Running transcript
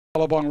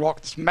Billabong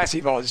Rock's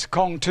Massive Oz,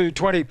 Kong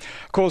 220.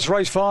 Of course,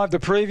 race 5, the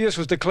previous,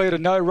 was declared a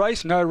no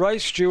race.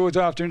 Stewards,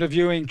 after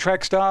interviewing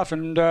track staff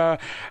and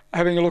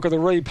having a look at the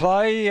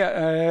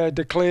replay,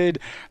 declared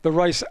the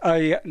race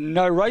a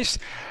no race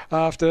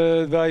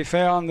after they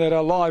found that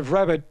a live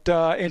rabbit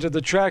entered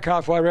the track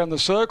halfway around the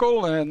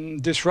circle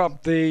and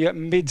disrupt the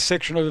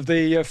midsection of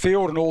the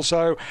field, and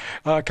also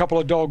a couple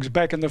of dogs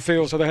back in the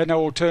field, so they had no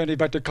alternative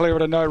but declare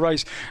it a no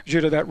race due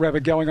to that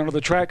rabbit going onto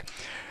the track.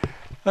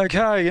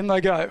 Okay, in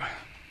they go.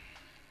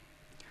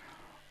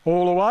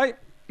 All the way,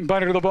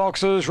 back into the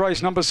boxes,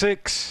 race number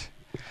 6.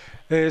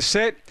 They're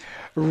set.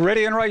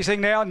 Ready and racing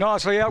now.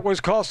 Nicely out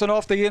was Costin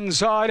off the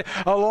inside.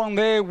 Along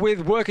there with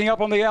working up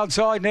on the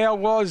outside now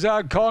was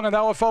Kong, and they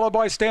were followed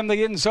by Stem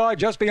the inside.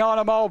 Just behind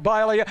them, Old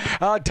Bailey.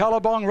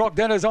 Billabong Rock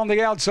then is on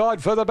the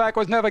outside. Further back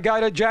was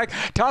Navigator Jack.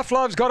 Tough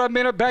Love's got a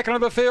minute back into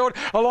the field.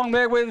 Along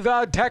there with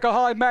Tacker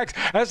High Max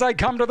as they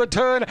come to the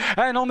turn.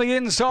 And on the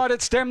inside,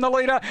 it's Stem the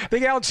leader.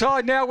 The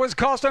outside now was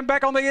Costin.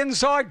 Back on the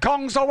inside,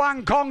 Kong's the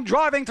one. Kong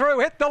driving through,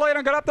 hit the lead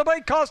and got up to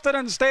beat Costin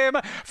and Stem.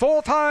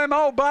 Fourth home,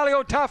 Old Bailey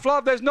or Tough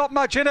Love. There's not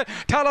much in it.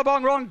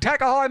 Billabong Rock,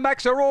 Tacker High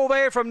Max are all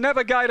there from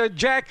Navigator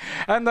Jack,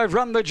 and they've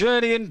run the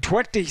journey in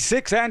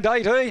 26 and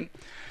 18.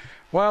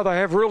 Wow, they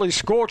have really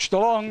scorched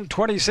along,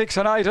 26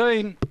 and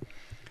 18.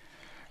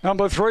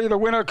 Number 3, the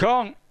winner,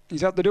 Kong.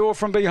 He's at the door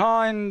from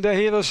behind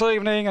here this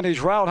evening, and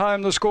he's railed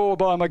home the score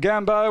by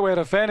Magambo. We had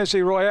a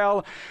Fantasy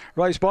Royale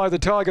raced by the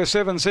Tiger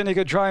 7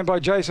 Syndicate, trained by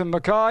Jason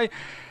Mackay.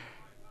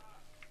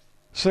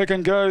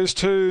 Second goes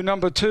to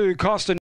number 2, Costin.